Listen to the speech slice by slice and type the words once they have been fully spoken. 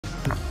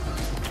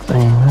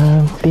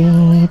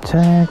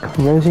B-Tech,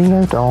 Rosie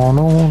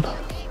O'Donnell.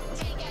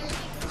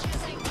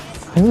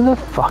 Who the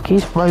fuck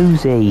is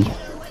Rosie?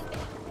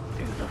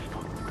 Who the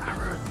fuck?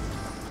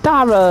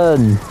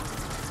 Darren!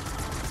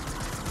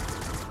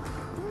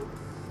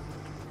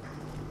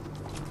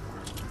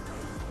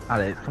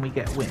 Alex, can we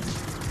get a win?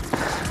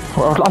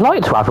 Well, I'd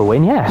like to have a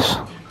win, yes.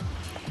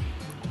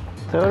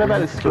 It's all about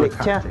the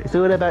scripture. It's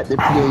all about the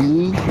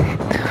play.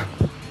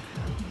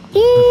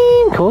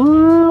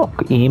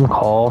 In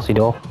course, you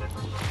know.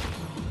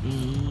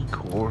 In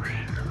course.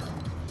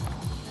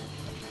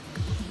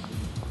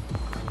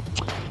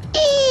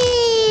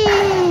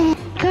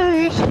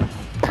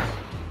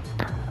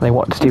 They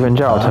want Stephen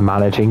Gerrard to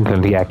manage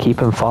England. Yeah, keep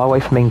him far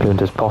away from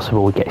England as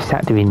possible. We get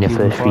sacked in the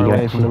first 3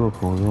 years.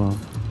 Well.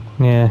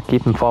 Yeah,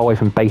 keep him far away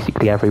from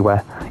basically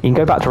everywhere. You can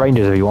go back to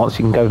Rangers if you want. So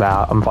you can go there.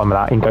 I'm fine with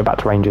that. You can go back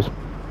to Rangers.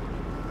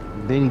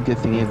 The only good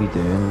thing he'll be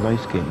doing, no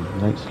skating,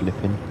 no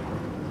slipping.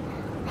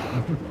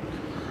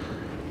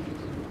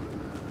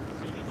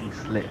 He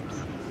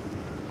slips.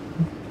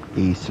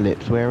 He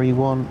slips where he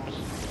wants.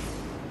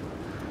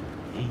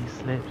 He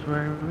slips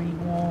where he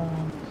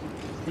wants.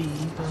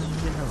 Stephen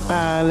Gerrard.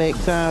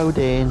 Alex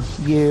Odin,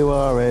 you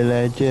are a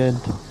legend.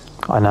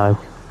 I know.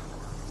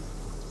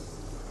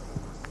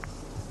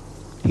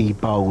 He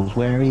bowls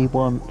where he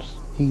wants.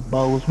 He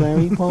bowls where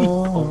he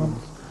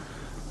wants.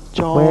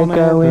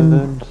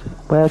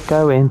 We're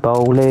going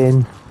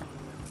bowling.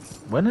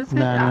 When is it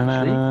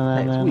actually?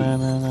 Next week?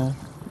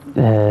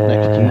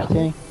 Next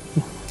Tuesday.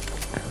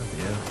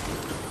 Yeah.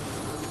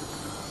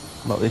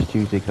 Not this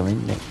Tuesday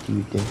coming, next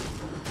Tuesday.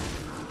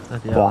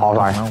 What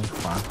are they?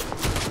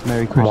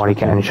 Merry I'm Christmas. already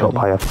getting shot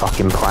by a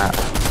fucking prat.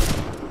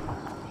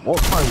 What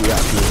time we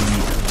actually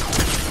need?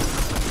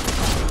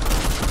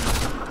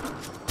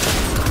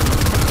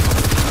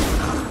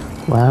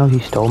 Wow, you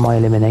stole my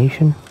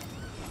elimination.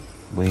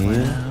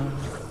 Well,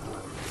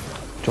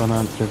 John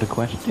answered the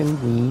question.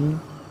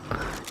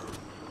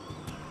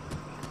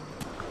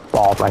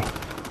 Bardley.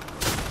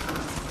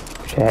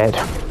 Shared.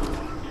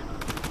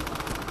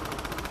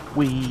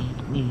 We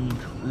need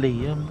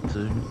Liam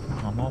to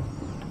come on.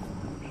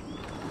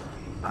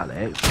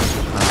 Alex.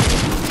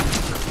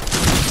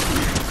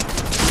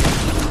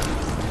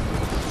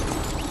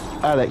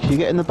 Alex, you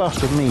getting the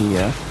bus with me,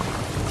 yeah?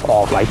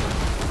 Bardley.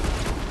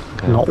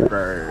 Not.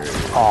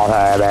 Oh,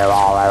 there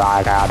are.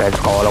 I can't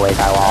score the way I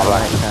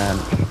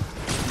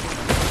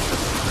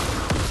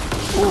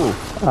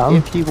Oh,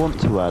 if you want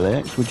to,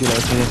 Alex, would you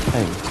like to get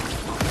paid?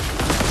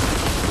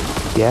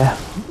 Yeah.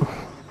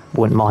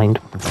 Wouldn't mind.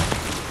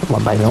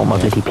 What my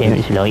bloody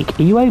parents are like.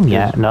 Are you home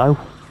yet? No.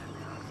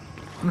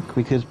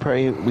 Because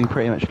we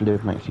pretty much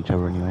live next to each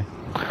other anyway.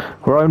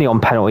 We're only on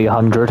penalty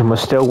 100 and we're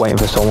still waiting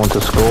for someone to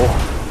score.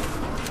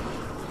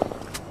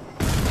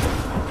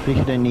 We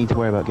don't need to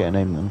worry about getting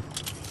home then.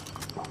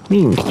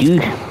 Thank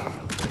you.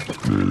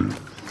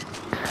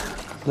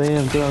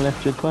 Liam, do I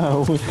left you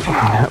 12?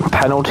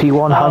 Penalty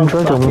 100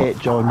 fuck and it,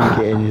 John, you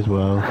get in as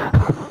well.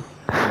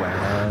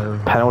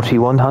 penalty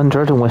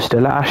 100 and we're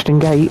still at Ashton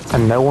Gate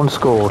and no one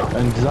scored.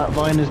 And Zach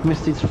Vine has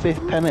missed his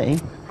 5th penalty.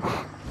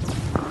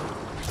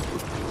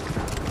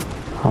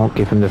 I'll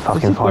give him the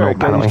fucking final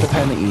penalty. Goes to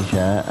penalties,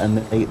 yeah, and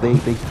they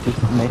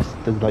just miss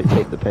to like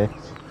take the piss.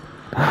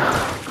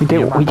 We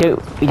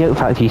don't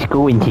fancy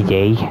scoring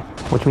today.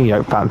 What do you mean you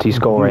don't fancy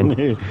scoring?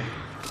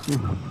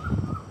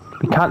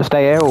 We can't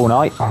stay here all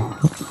night.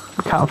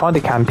 We can't find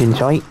a camping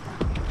site.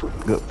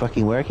 Got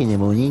fucking work in the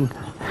morning.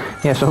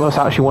 Yeah, some of us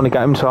actually want to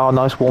get home to our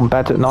nice warm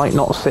bed at night,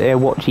 not sit here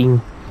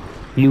watching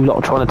you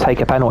lot trying to take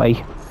a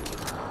penalty.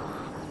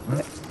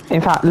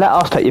 In fact, let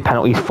us take your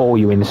penalties for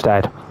you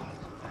instead.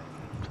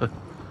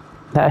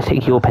 Let us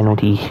take your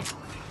penalties.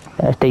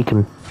 Let us take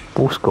them.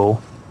 We'll score.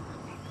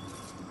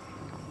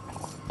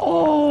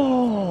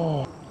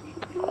 Oh!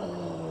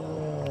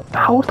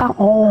 How's that?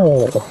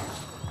 Oh!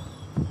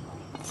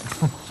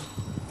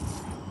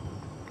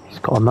 He's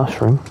got a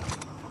mushroom.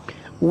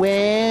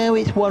 Well,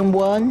 it's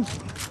 1-1.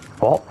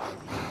 What?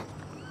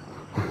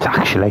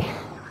 Actually.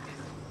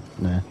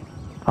 No.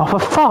 Oh, for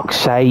fuck's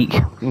sake!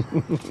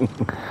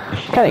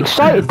 Get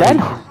excited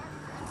then!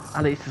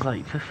 Alex is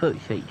like, for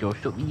fuck's sake, Josh,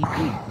 stop being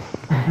please.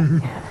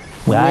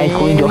 Well, I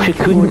call him Josh a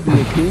cunt.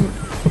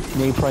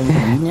 No prime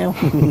now.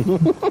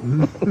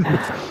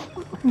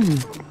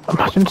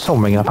 Imagine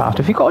someone ringing up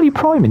after. Have you got any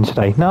priming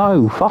today?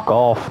 No, fuck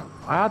off.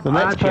 The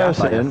next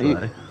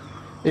person,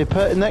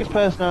 the next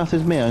person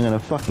asks me, I'm gonna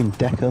fucking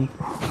deck them.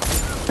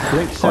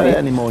 Don't say it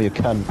anymore, you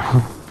cunt.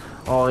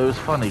 Oh, it was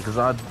funny because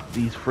I had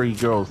these 3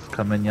 girls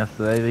come in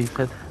yesterday. They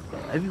said,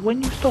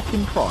 when you stop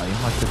in Prime,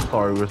 I said,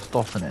 sorry, we're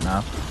stopping it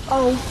now.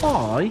 Oh,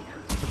 why?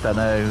 I don't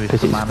know.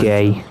 Because it's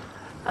gay.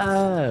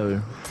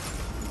 Oh.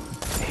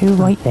 Who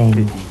right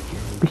then?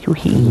 Little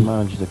he.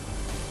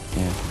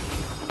 Yeah.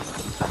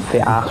 A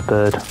fit ass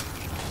bird.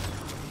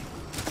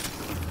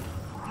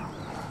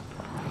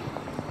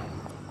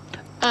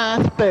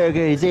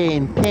 Asperger's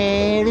in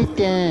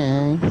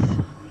paradise.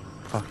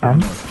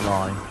 Fucking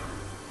fly.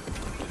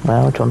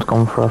 Well, John's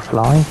gone for a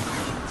fly.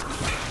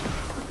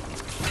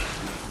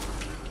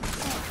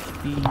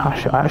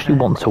 I actually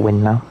want to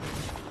win now.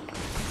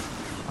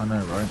 I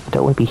know, right? I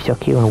don't want to be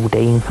stuck here all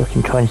day and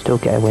fucking try and still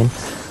get a win.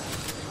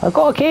 I've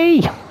got a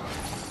key!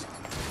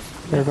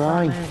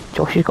 Right.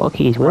 Josh has got a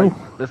key as well.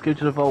 Right, let's go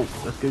to the vault.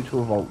 Let's go to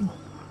the vault.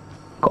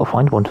 Gotta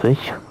find one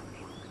first.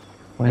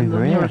 And the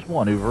nearest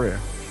one over here.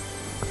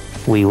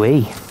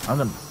 Wee. I'm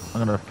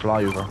gonna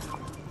fly over.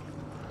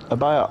 I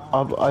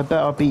bet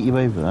I'll beat you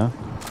over now.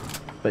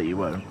 Bet you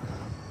won't.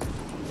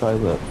 I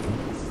will.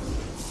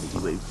 Bet you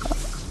won't.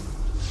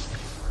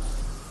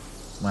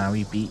 Wow,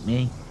 he beat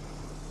me.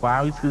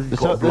 Wow, it's because he's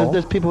got a block.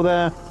 There's people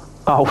there.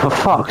 Oh, for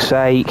fuck's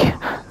sake.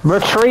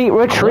 Retreat!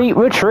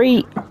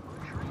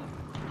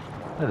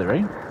 Oh, there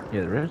ain't.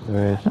 Yeah, there is.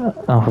 There is.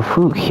 Oh, for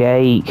fuck's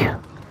sake.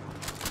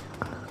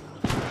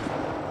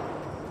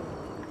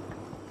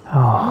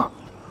 Oh.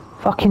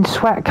 Fucking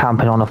sweat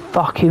camping on a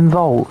fucking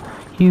vault.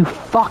 You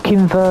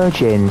fucking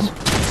virgins.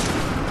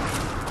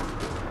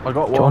 I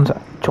got one.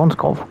 John's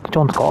got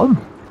him.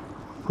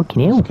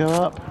 Fucking hell. Let's go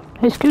up.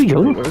 Let's go,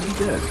 John. Where's he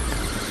dead?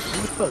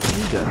 Where the fuck did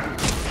he go?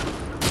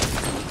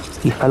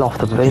 He fell off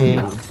the Okay.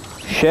 boom.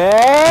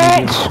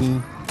 Shit!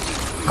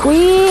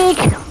 Quick!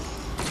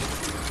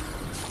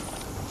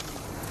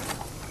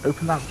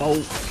 Open that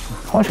vault.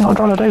 What's he not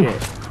trying to do?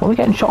 Where are we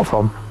getting shot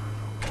from?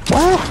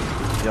 Where?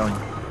 Behind.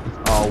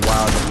 Oh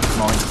wow, that's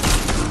nice.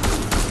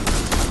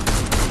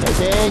 Get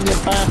in, you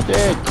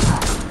bastard!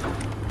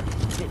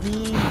 Hit me.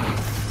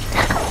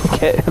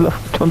 Get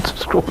John's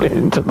crawling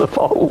into the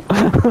vault.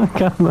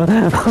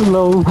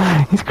 Hello,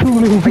 he's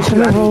crawling into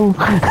the vault.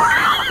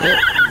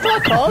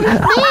 Fuck off,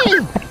 it's me!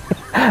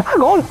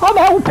 Hang on, I'm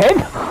helping!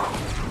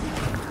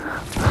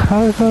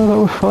 Oh, that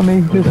was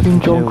funny. Just seeing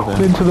John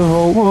crawl into the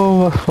vault.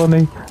 Oh, that's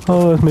funny.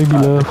 Oh, that's made me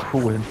laugh.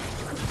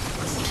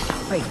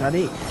 Wait, got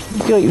it.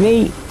 You like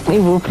me? Hey,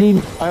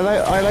 Wolfie. I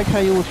like how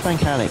you always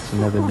thank Alex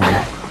and never me.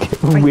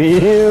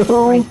 Will.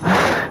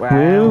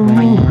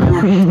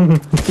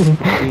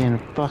 Being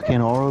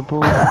fucking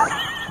horrible.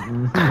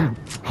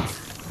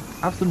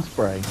 Have some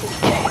spray.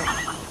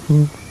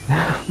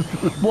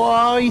 What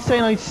are you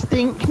saying? I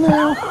stink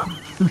now?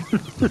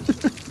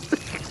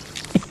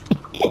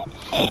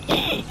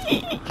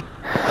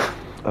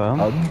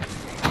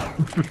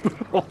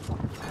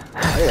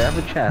 Hey, have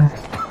a chest.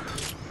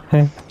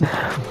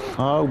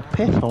 Oh,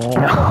 piss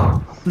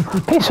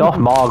off. Piss off,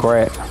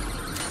 Margaret.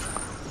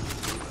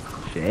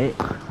 Shit.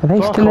 Are they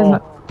Fuck still in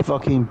off,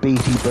 fucking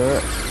beefy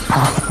Bert.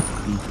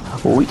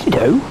 What would you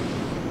do?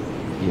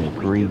 You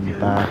green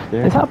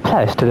bastard. Is that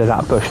player still in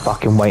that bush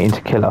fucking waiting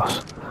to kill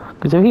us?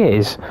 Because if he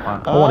is,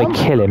 I want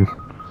to kill him.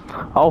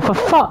 Oh, for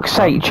fuck's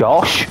sake,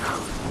 Josh!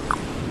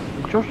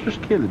 Did Josh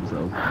just kill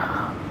himself?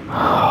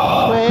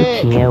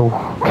 Quick!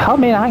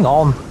 Come in, hang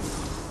on.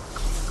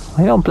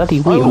 I on bloody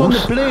I was on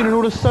wheels. the balloon and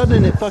all of a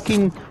sudden it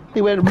fucking...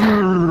 It went...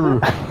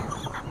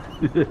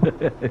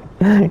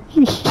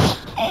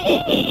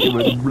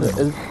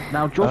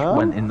 Now Josh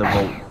went in the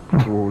vault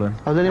crawling.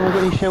 Has anyone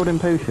got any Sheldon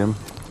potion?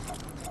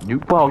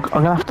 Nope. Well,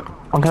 I'm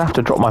gonna have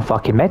to drop my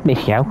fucking med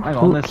miss now. Hang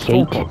on, there's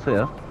cake. pots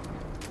here.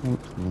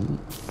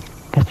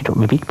 Have to drop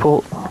my big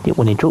pot. Didn't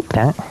want to drop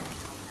that.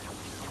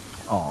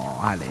 Oh,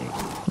 Alex.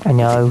 I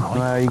know.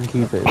 No, you can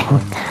keep it. It's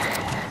fine.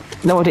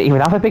 No, I didn't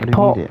even have a big I don't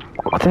pot. need it.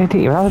 I didn't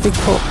even have a big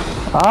pot.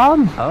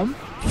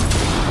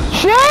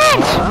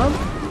 Shit!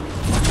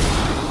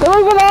 They're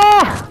over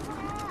there!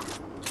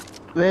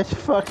 Let's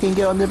fucking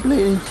get on the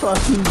balloon and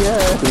fucking go.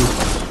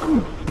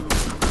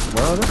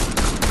 Where are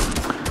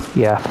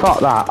they? Yeah, fuck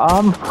that.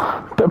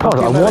 But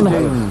probably I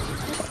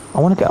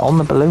want to get on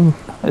the balloon.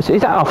 Is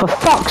that? Oh, for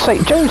fuck's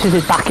sake! Jones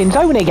is back in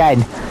zone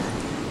again.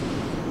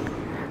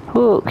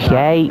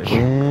 Okay.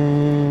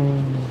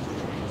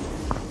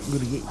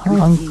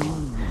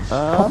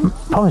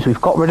 Promise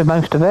we've got rid of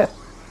most of it.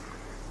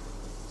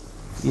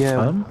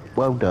 Yeah,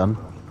 well done.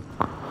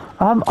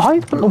 I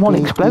wasn't the one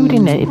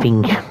exploding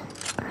anything.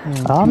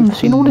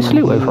 Seen all this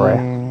loot over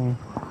here?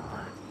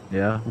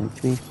 Yeah.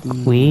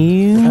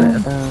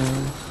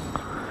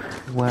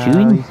 Wow,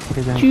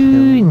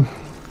 June.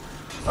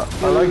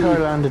 I like how I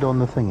landed on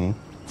the thingy.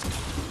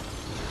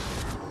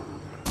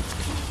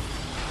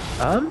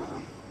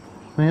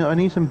 I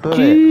need some bullets.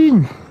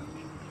 June.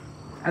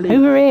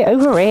 Over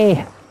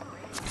here.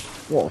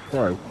 What a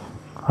throw.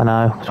 I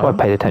know, that's why I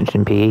paid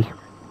attention in PE.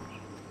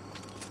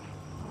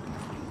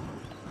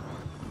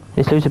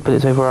 There's loads of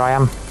bullets over where I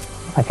am.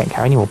 I can't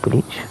carry any more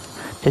bullets.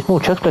 There's more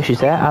chug splashes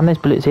there, and there's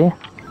bullets here.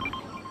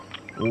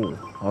 Oh,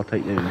 I'll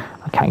take those.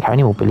 I can't carry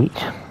any more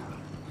bullets.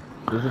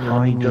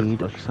 I need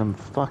some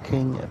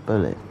fucking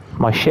bullets.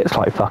 My shit's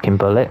like fucking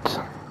bullets.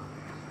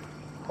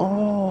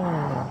 Oh.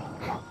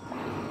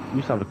 You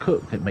used to have a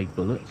cook that made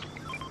bullets.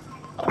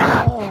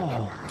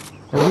 Oh.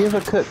 Have you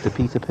ever cooked a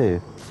piece of poo?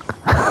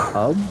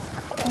 Oh.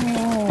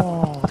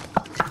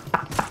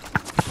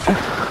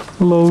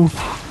 Hello.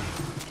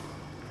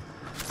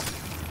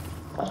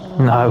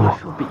 No.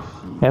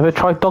 You ever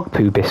tried dog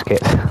poo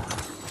biscuits?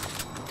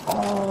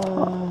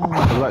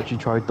 I've actually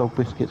tried dog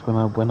biscuits when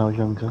I was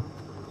younger.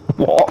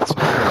 What?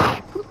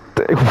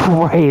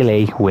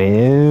 Really?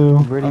 Well.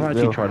 I've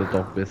actually tried a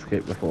dog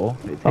biscuit before.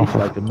 It tastes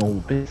like a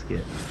normal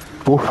biscuit.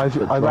 Woof.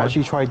 I've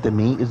actually tried the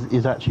meat.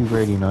 Is actually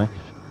really nice.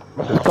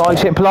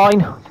 Guys, hit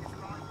blind.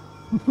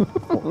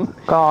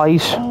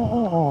 Guys,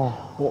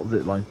 What was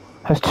it like?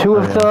 there's two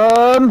of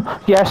them.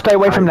 Yeah, stay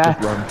away from there.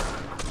 Just run.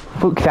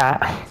 Fuck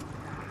that.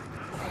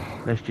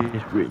 Let's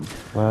just run.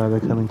 Wow, they're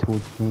coming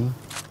towards me.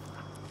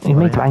 You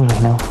made to angry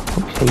now.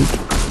 Fuck's sake.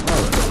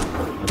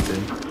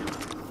 Okay.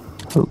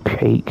 Fuck's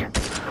sake.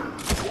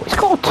 It's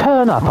got to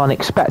turn up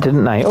unexpected,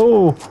 didn't they?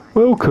 Oh,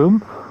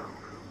 welcome.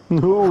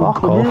 No,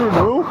 Fuck come off. here,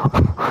 no.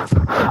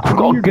 I've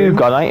got a goo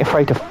gun, I ain't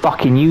afraid to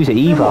fucking use it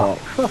either. Oh,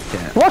 fuck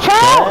it. Watch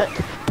out!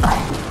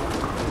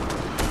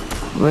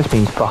 This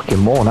means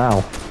fucking war now.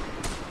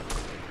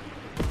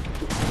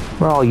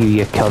 Where are you,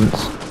 you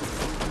cunts?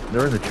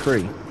 They're in the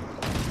tree.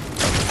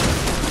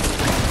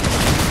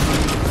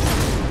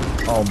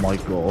 Oh my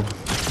god.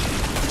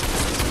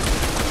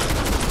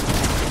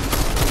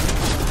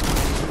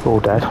 You're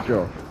dead.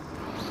 Sure.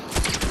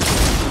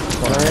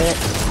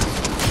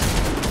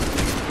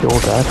 You're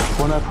dead.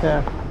 One up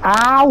there.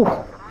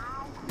 Ow!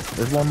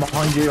 There's one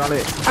behind you,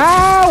 Alex.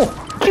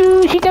 Ow!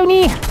 Juicy, don't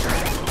you?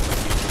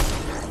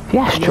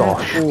 Yes,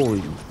 Josh.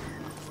 Boy.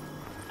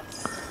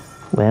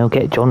 Well,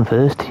 get John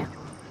first.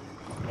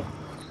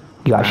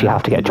 You actually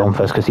have to get John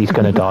first because he's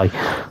gonna die.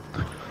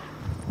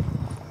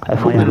 I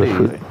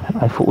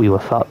thought we were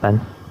fucked then.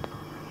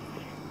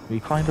 We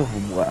kind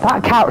of were.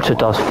 That character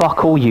does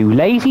fuck all, you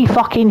lazy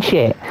fucking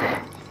shit.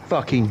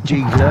 Fucking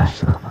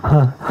Jesus.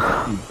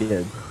 You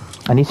did.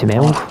 I need some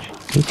health.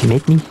 I need some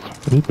me.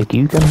 I need my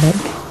goo gun back.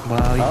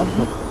 Wow.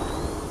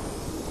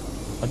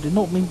 I did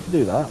not mean to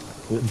do that.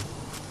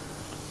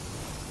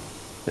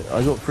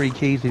 I got 3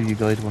 keys if you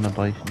guys want to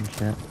buy some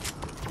shit.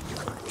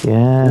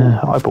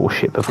 Yeah, I bought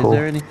shit Is before.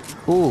 there any?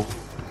 Oh,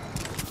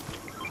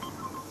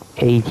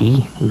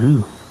 AG.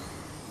 Ooh.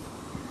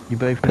 you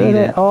both Put need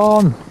it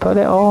on. Put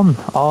it on.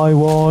 I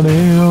want it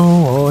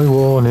now. I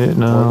want it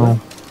now.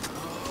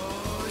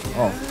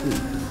 Oh, sweet.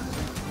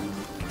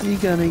 You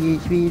gonna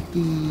get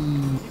swifty?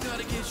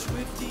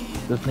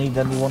 Does need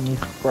anyone need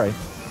spray?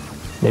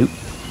 Nope.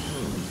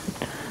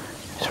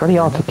 It's really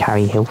hard to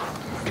carry health.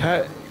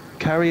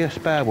 Carry a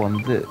spare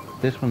one.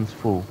 This one's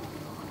full.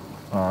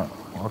 Alright,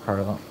 I'll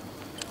carry that.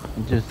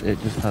 It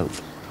just helps.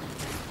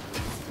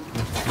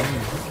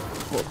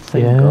 What,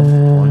 same gun?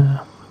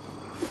 Yeah.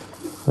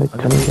 We're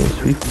gonna get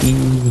swifty.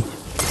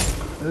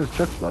 There's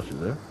chug splashes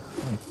there.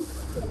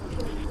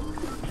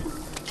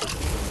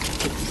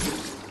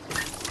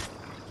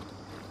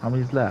 How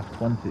many's left?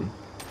 20.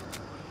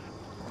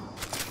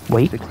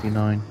 Wait.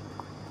 69.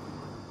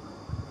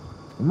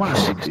 We might have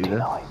to do this.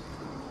 69.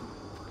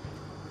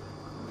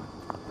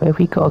 Where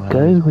we gotta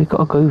go? We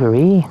gotta go over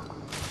here.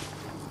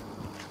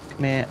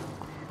 Come here.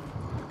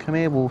 Come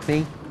here,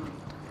 Wolfie.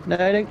 No,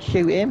 don't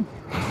shoot him.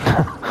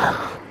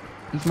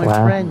 He's my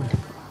Wow. friend.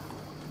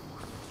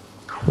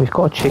 We've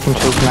got a chicken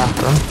children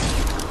after him.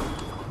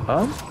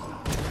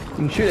 You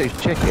can shoot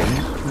those chickens.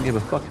 I don't give a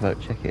fuck about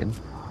chicken.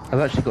 I've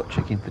actually got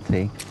chicken for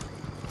tea.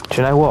 Do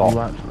you know what? You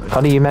actually?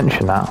 Funny you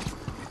mention that.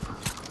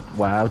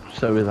 Wow,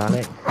 so is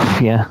Alex.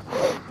 Yeah.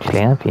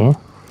 Yeah, yeah.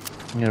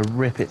 I'm gonna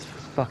rip its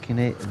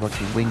fucking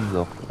fucking wings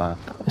off the bat.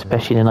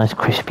 Especially the nice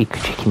crispy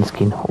chicken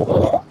skin.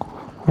 Oh.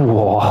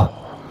 Whoa.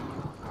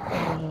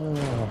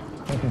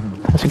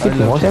 That's a good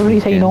one. What's everybody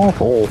saying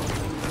awful?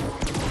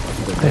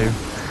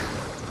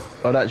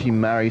 I'd actually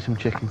marry some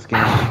chicken skin.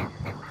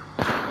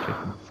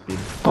 Chicken skin.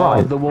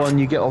 Right. The one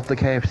you get off the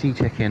KFC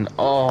chicken.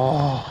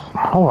 Oh,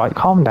 Alright,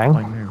 calm I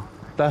down. knew.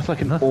 that's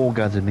like an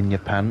orgasm in your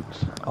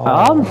pants.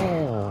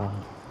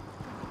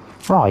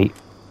 Right.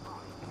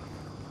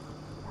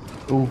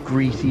 All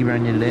greasy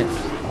around your lips.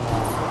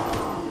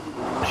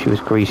 She was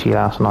greasy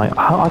last night.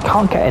 I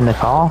can't get in the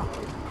car.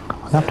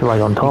 I have to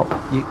ride on top.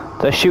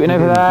 They're shooting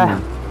over there.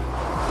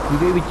 You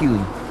go with you.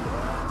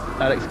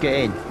 Alex, get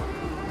in.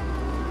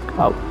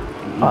 Oh.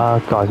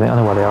 Guys, I don't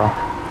know where they are.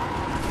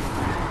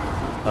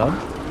 Oh?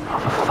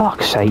 For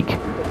fuck's sake.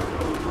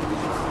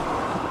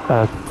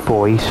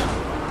 Boys.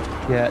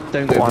 Yeah,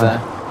 don't go over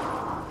there.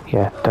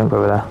 Yeah, don't go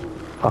over there.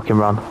 Fucking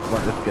run.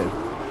 Right, let's go.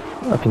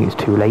 I think it's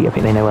too late. I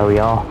think they know where we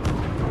are.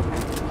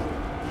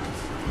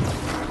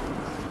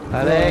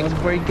 Alex,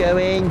 where are you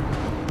going?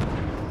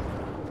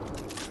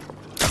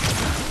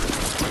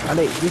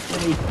 Alex, this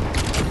way.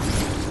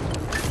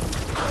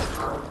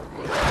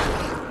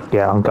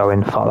 Yeah, I'm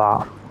going. Fuck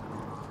that.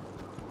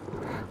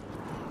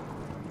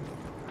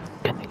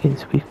 Gonna get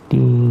 50.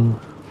 I'm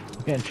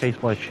getting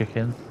chased by a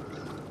chicken.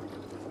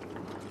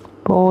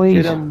 Boys.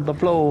 Get on the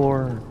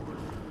floor.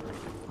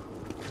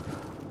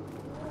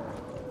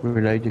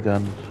 Reload your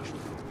guns.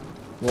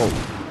 Whoa.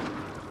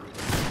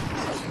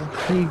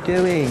 What are you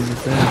doing?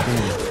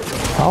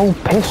 Oh,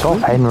 piss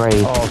off, Henry.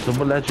 Oh,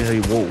 some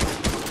legendary wolf.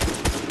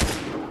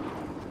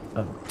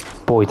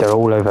 Boys, they're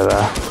all over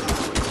there.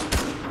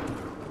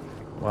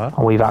 What?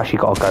 And we've actually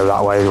got to go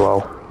that way as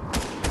well.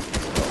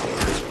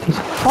 These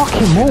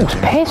fucking wolves,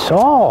 piss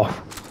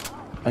off!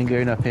 I'm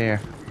going up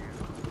here.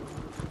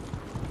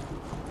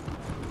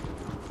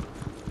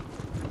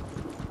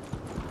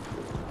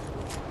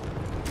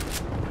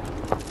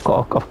 Got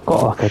I've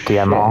got like a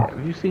DMR. Shit.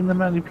 Have you seen the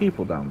many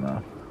people down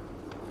there?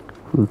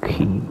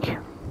 Okay.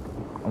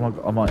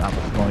 I might have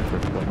a sniper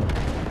if you want.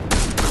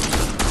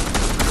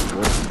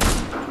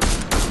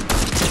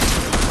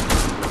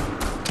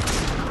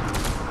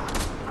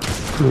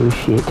 Oh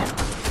shit.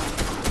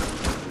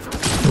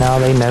 Now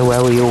they know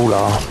where we all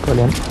are.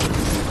 Brilliant.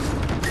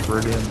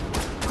 Brilliant.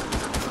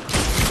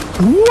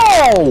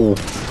 Whoa!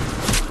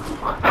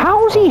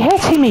 How's he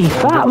hitting me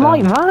flat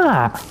like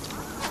that?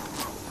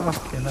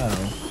 Fucking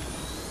hell.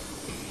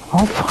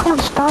 I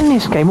can't stand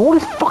this game. All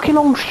this fucking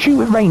long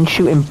range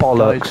shooting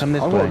bollocks. Come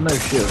this I way. want no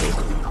shield.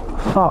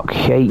 Fuck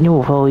sake,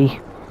 no boy.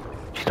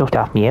 Stuffed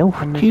half me health.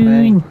 Come this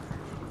June. way.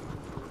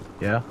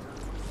 Yeah.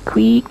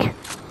 Quick.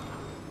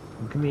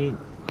 Come here.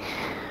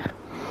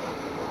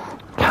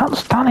 Can't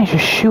stand it,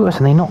 just shoot us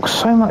and they knock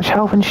so much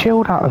health and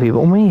shield out of you, but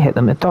when we hit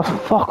them it does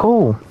fuck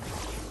all.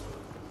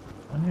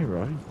 I know,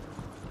 right?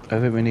 I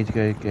think we need to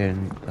go get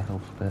in the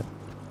health bit.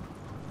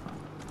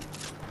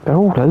 They're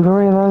all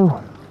over here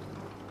though.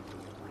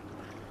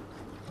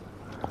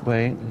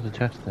 Wait, there's a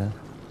chest there.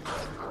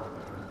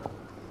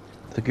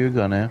 It's a goo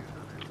gun here.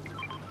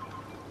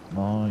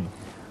 Nice.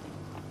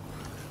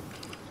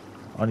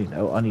 I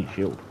need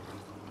shield.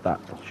 That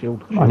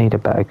shield. I need a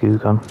better goo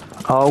gun.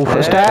 Oh,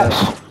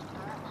 footsteps!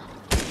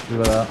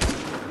 Look at that.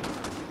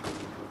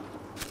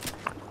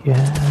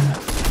 Yeah,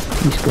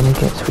 he's gonna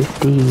get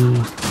swifty.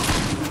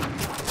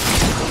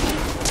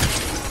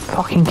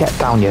 Fucking get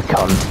down, you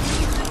cunt.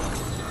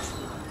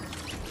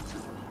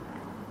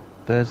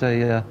 There's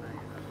a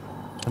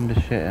some of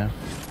the shit here.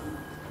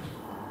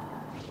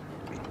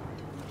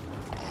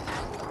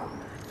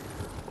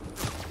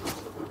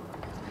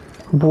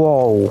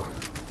 Whoa.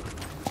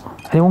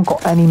 Anyone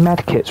got any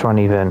medkits or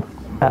anything?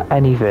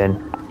 Anything?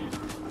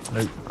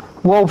 Nope.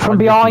 Whoa, from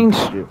behind!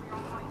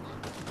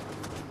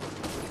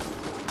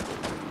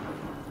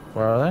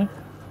 Where are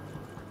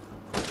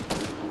they?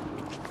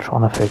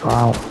 Trying to figure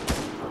out.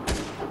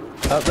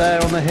 Up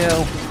there on the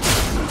hill.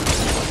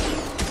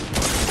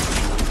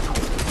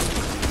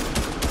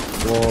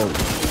 Whoa.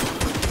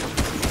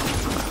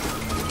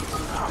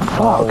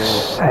 Fuck's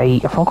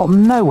sake, I've got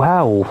no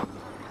health.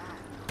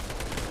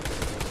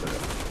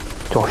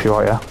 Josh, you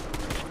right here?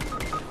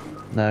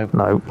 No.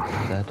 No.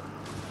 Dead.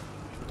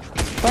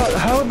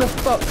 How the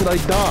fuck did I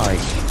die?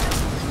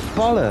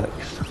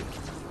 Bollocks.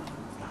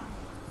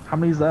 How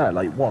many's there?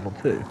 Like 1 or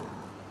 2?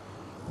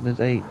 There's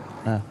 8.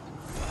 No.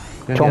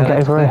 Go John, get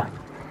Alex, over quick.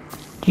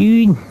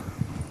 here. June!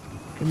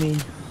 Come in.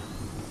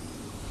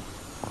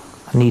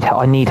 I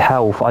need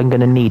health. I'm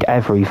gonna need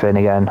everything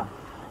again.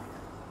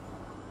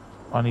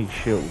 I need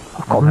shield.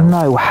 I've got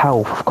no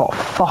health. I've got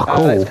fuck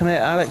Alex, all. come here.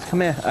 Alex,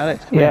 come here.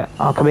 Alex, come Yeah, here.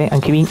 I'll come in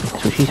and come in.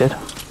 That's what she said.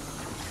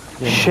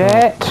 Yeah,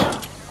 Shit!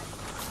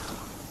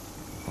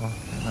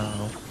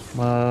 No.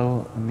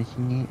 Whoa, I'm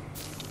missing it.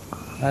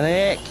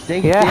 Alex, stay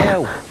Yeah.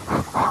 still.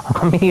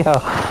 I'm here.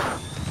 Level up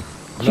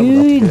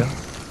June! here.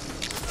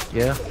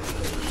 Yeah.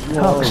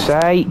 Fuck's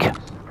sake.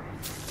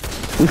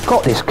 We've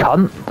got this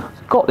cunt.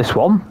 Got this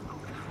one.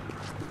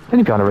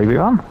 Only behind a reboot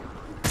run.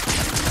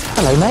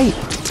 Hello, mate.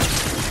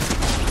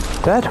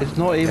 Dead? It's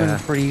not even Yeah.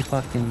 3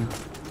 fucking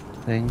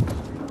things.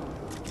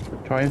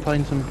 Try and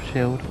find some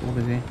shield, all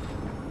of you.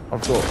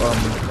 I've got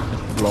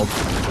blob.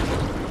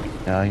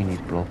 Yeah, you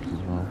need blobs as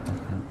well.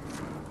 Okay.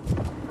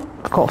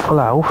 I've got full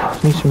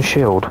health. Need some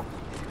shield.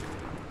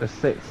 There's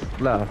 6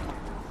 left.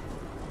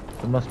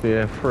 There must be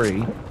a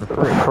 3. A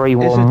 3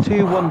 3.1. It's a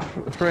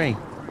 2-1-3.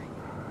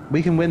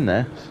 We can win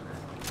this.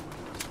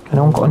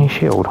 Anyone got any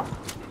shield?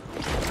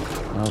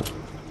 Oh,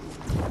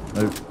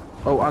 No.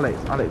 Oh, Alex,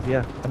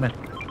 yeah, come in.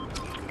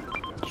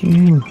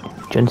 June.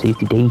 John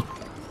safety D.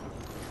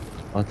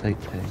 I'll take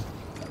 2.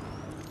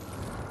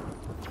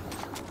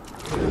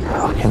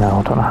 Fucking hell,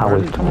 I don't know how Where are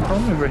we. you coming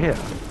from? Over here.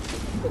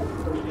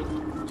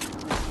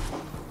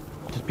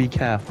 Just be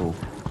careful.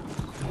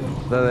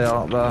 There they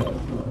are, there.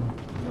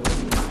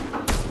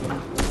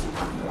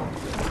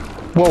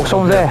 Whoa,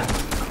 someone's there.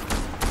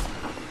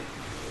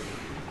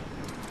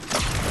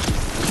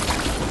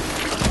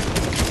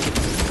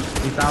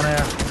 He's down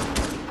here.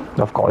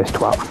 I've got this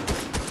twat.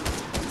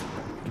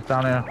 He's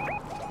down here.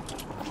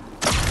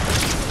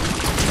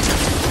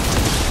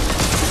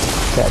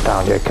 Get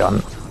down, you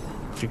cunt.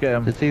 Did you get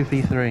him? The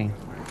 2v3. Need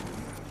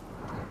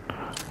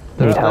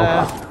They're up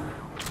help.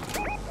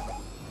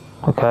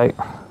 Okay.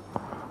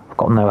 I've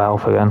got no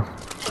health again.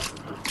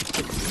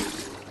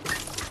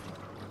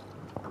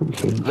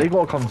 Okay. They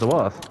gotta come to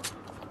us.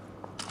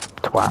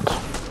 Twat. there.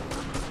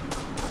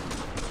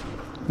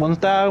 One's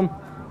down.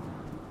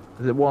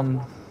 Is it one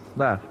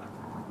left?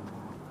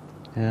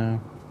 Yeah.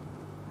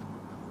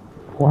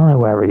 I don't know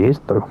where he is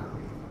though.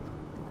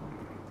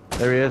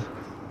 There he is.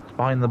 It's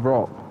behind the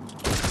rock.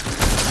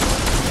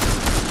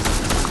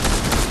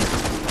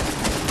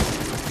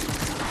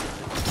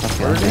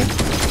 Where is he?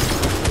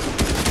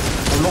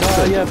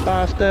 Oh, you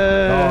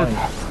bastard! Nice.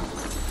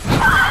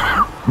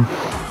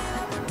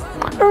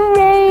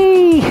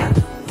 Hooray!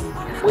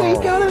 We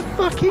gotta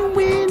fucking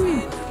win!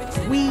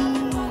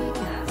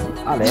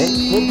 Alex,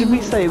 what did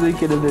we say at the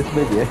beginning of this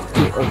video?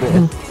 Of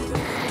this?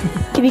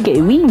 did he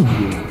get a win?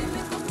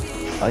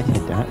 I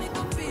did that.